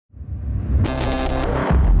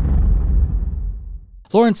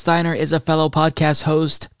Lauren Steiner is a fellow podcast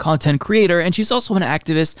host, content creator, and she's also an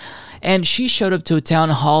activist. And she showed up to a town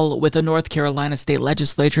hall with a North Carolina state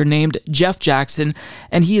legislature named Jeff Jackson,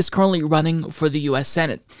 and he is currently running for the U.S.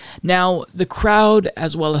 Senate. Now, the crowd,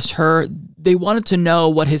 as well as her, they wanted to know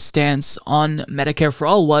what his stance on Medicare for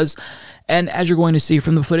All was. And as you're going to see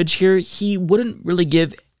from the footage here, he wouldn't really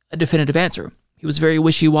give a definitive answer. He was very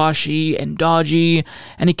wishy-washy and dodgy,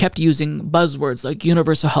 and he kept using buzzwords like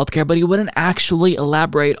universal healthcare, but he wouldn't actually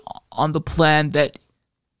elaborate on the plan that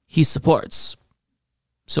he supports.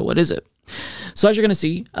 So what is it? So as you're going to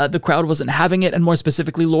see, the crowd wasn't having it, and more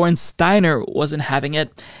specifically, Lauren Steiner wasn't having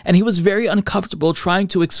it, and he was very uncomfortable trying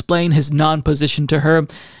to explain his non-position to her,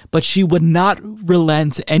 but she would not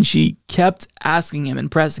relent, and she kept asking him and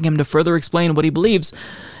pressing him to further explain what he believes,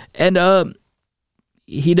 and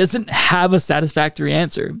he doesn't have a satisfactory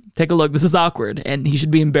answer. Take a look. This is awkward, and he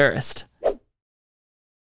should be embarrassed.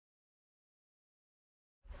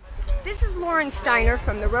 This is Lauren Steiner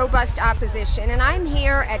from the Robust Opposition, and I'm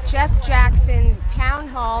here at Jeff Jackson's town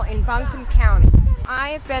hall in Buncombe County. I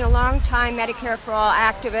have been a long-time Medicare for All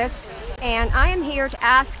activist, and I am here to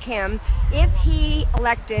ask him if he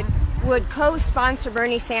elected would co-sponsor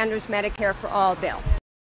Bernie Sanders' Medicare for All bill.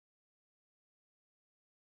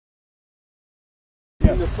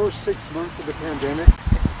 In the first 6 months of the pandemic,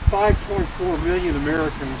 5.4 million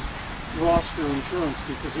Americans lost their insurance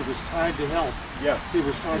because it was tied to health. Yes. It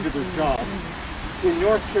was tied to their jobs. In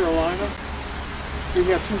North Carolina, we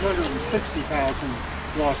have 260,000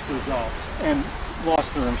 lost their jobs and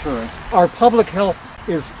lost their insurance. Our public health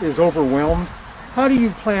is overwhelmed. How do you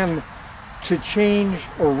plan to change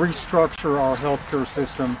or restructure our healthcare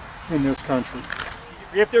system in this country?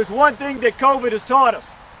 If there's one thing that COVID has taught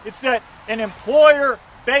us, it's that an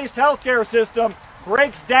employer-based healthcare system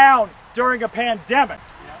breaks down during a pandemic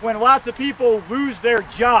when lots of people lose their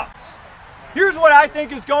jobs. Here's what I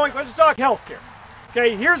think is going, let's talk healthcare.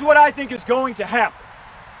 Okay, here's what I think is going to happen.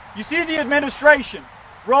 You see the administration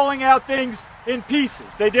rolling out things in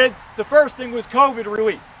pieces. They did, the first thing was COVID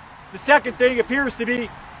relief. The second thing appears to be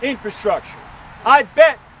infrastructure. I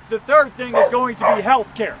bet the third thing is going to be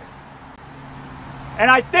healthcare. And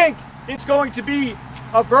I think it's going to be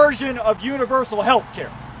a version of universal health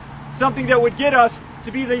care. Something that would get us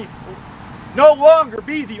to be no longer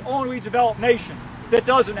be the only developed nation that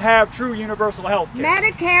doesn't have true universal health care.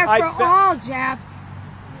 Medicare for all, Jeff.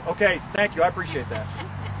 Okay, thank you, I appreciate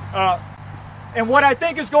that. And what I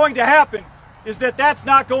think is going to happen is that that's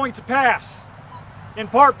not going to pass, in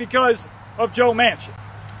part because of Joe Manchin.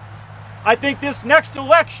 I think this next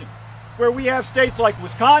election, where we have states like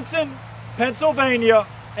Wisconsin, Pennsylvania,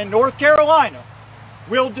 and North Carolina,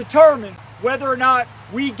 will determine whether or not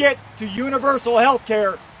we get to universal health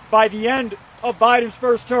care by the end of Biden's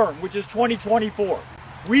first term, which is 2024.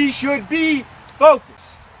 We should be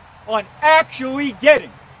focused on actually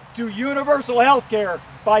getting to universal health care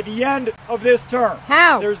by the end of this term.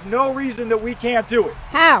 How? There's no reason that we can't do it.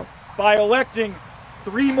 How? By electing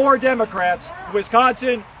 3 more Democrats,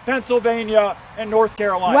 Wisconsin, Pennsylvania, and North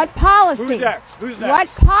Carolina. What policy? Who's next? Who's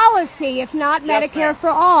next? What policy, if not Yes, Medicare ma'am. for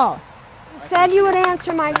all? You said you would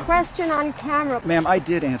answer my question on camera. Ma'am, I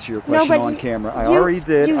did answer your question on camera. I already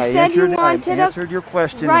did. You I answered your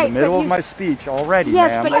question in the middle of my speech already,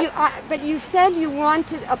 yes, ma'am. but you said you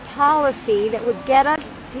wanted a policy that would get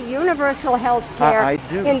us to universal health care I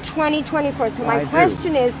do. in 2024. So my I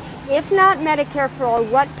question is, if not Medicare for all,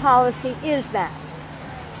 what policy is that?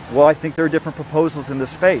 Well, I think there are different proposals in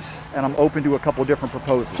this space, and I'm open to a couple different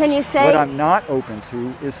proposals. Can you say? What I'm not open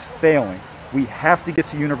to is failing. We have to get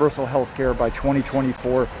to universal health care by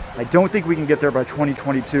 2024. I don't think we can get there by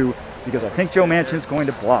 2022 because I think Joe Manchin is going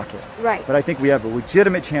to block it. Right. But I think we have a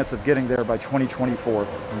legitimate chance of getting there by 2024,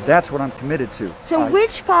 and that's what I'm committed to. So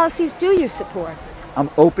which policies do you support? I'm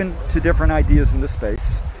open to different ideas in this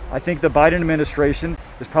space. I think the Biden administration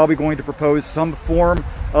is probably going to propose some form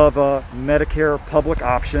of a Medicare public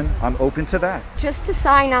option. I'm open to that. Just to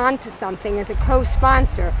sign on to something as a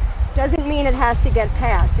co-sponsor doesn't mean it has to get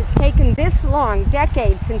passed. It's taken this long,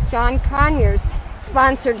 decades, since John Conyers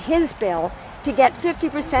sponsored his bill to get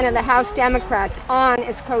 50% of the House Democrats on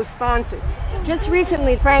as co-sponsors. Just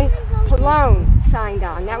recently, Frank Pallone signed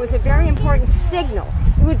on. That was a very important signal.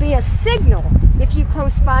 It would be a signal if you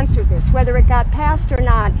co-sponsored this, whether it got passed or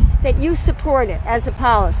not, that you support it as a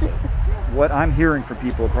policy. What I'm hearing from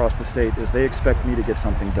people across the state is they expect me to get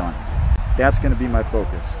something done. That's going to be my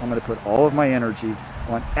focus. I'm going to put all of my energy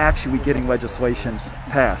on actually getting legislation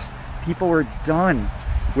passed. People are done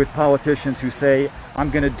with politicians who say, I'm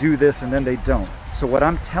going to do this, and then they don't. So what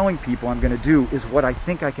I'm telling people I'm going to do is what I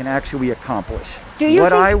think I can actually accomplish.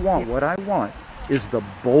 What I want is the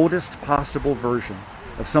boldest possible version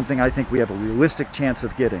of something I think we have a realistic chance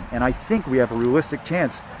of getting. And I think we have a realistic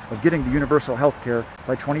chance of getting to universal health care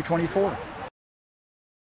by 2024.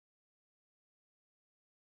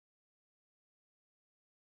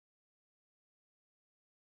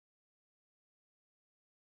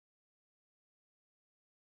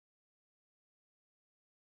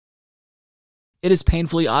 It is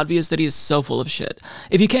painfully obvious that he is so full of shit.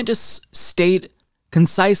 If you can't just state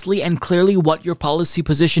concisely and clearly what your policy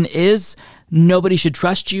position is, nobody should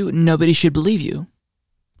trust you, nobody should believe you.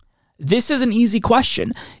 This is an easy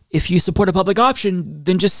question. If you support a public option,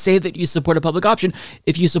 then just say that you support a public option.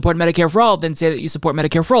 If you support Medicare for all, then say that you support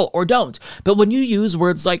Medicare for all, or don't. But when you use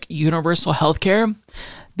words like universal health care,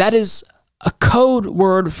 that is a code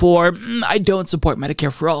word for, I don't support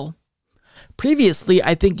Medicare for all. Previously,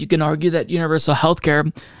 I think you can argue that universal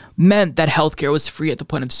healthcare meant that healthcare was free at the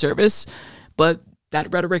point of service, but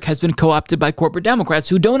that rhetoric has been co-opted by corporate Democrats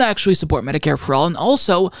who don't actually support Medicare for all. And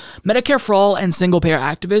also, Medicare for all and single-payer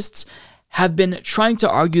activists have been trying to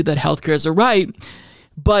argue that healthcare is a right,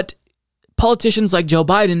 but politicians like Joe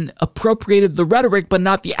Biden appropriated the rhetoric, but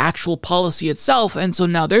not the actual policy itself. And so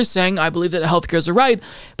now they're saying, I believe that healthcare is a right,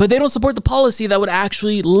 but they don't support the policy that would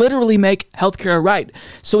actually literally make healthcare a right.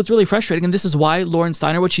 So it's really frustrating. And this is why Lauren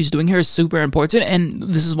Steiner, what she's doing here is super important. And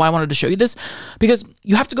this is why I wanted to show you this, because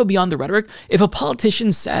you have to go beyond the rhetoric. If a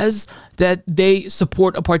politician says that they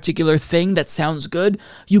support a particular thing that sounds good,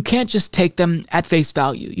 you can't just take them at face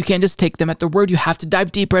value. You can't just take them at their word. You have to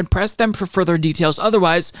dive deeper and press them for further details.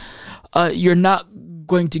 Otherwise, you're not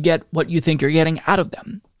going to get what you think you're getting out of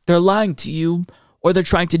them. They're lying to you, or they're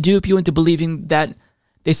trying to dupe you into believing that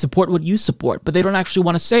they support what you support, but they don't actually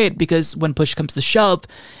want to say it, because when push comes to shove,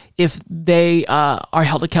 if they are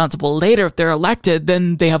held accountable later, if they're elected,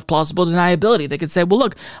 then they have plausible deniability. They could say, well,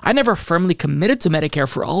 look, I never firmly committed to Medicare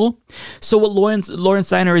for all. So what Lauren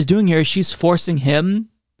Steiner is doing here is she's forcing him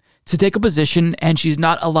to take a position, and she's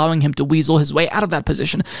not allowing him to weasel his way out of that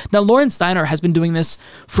position. Now, Lauren Steiner has been doing this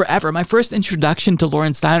forever. My first introduction to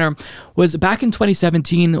Lauren Steiner was back in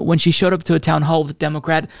 2017 when she showed up to a town hall with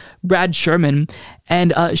Democrat Brad Sherman,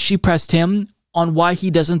 and she pressed him on why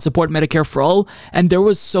he doesn't support Medicare for all. And there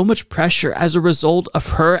was so much pressure as a result of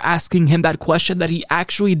her asking him that question that he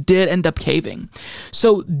actually did end up caving.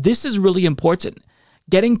 So this is really important.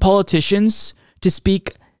 Getting politicians to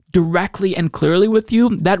speak directly and clearly with you,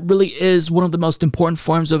 that really is one of the most important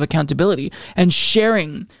forms of accountability. And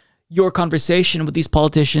sharing your conversation with these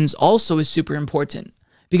politicians also is super important,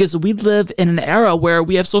 because we live in an era where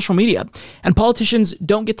we have social media, and politicians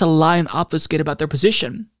don't get to lie and obfuscate about their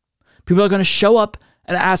position. People are going to show up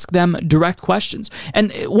and ask them direct questions.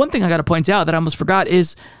 And one thing I got to point out that I almost forgot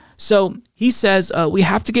is, so he says we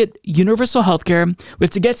have to get universal health care. We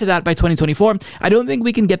have to get to that by 2024. I don't think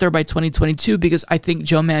we can get there by 2022 because I think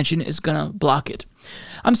Joe Manchin is going to block it.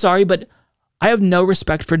 I'm sorry, but I have no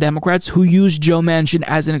respect for Democrats who use Joe Manchin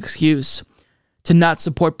as an excuse to not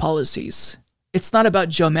support policies. It's not about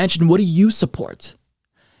Joe Manchin. What do you support?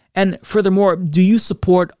 And furthermore, do you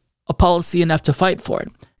support a policy enough to fight for it?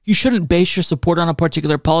 You shouldn't base your support on a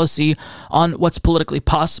particular policy on what's politically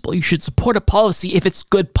possible. You should support a policy if it's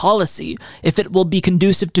good policy, if it will be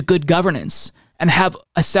conducive to good governance and have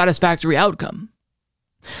a satisfactory outcome.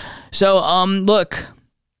 So, look,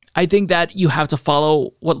 I think that you have to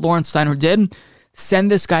follow what Lauren Steiner did. Send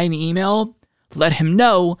this guy an email. Let him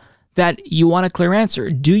know that you want a clear answer.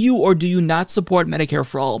 Do you or do you not support Medicare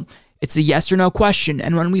for all? It's a yes or no question.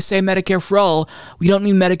 And when we say Medicare for all, we don't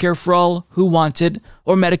mean Medicare for all who want it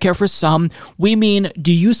or Medicare for some. We mean,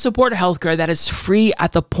 do you support healthcare that is free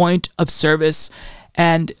at the point of service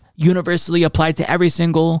and universally applied to every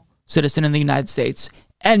single citizen in the United States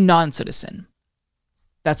and non-citizen?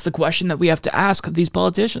 That's the question that we have to ask these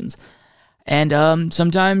politicians. And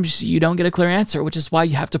sometimes you don't get a clear answer, which is why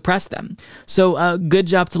you have to press them. So good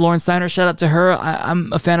job to Lauren Steiner. Shout out to her.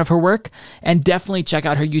 I'm a fan of her work. And definitely check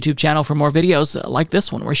out her YouTube channel for more videos like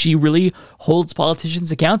this one, where she really holds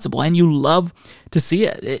politicians accountable. And you love to see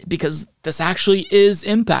it because this actually is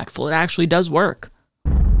impactful. It actually does work.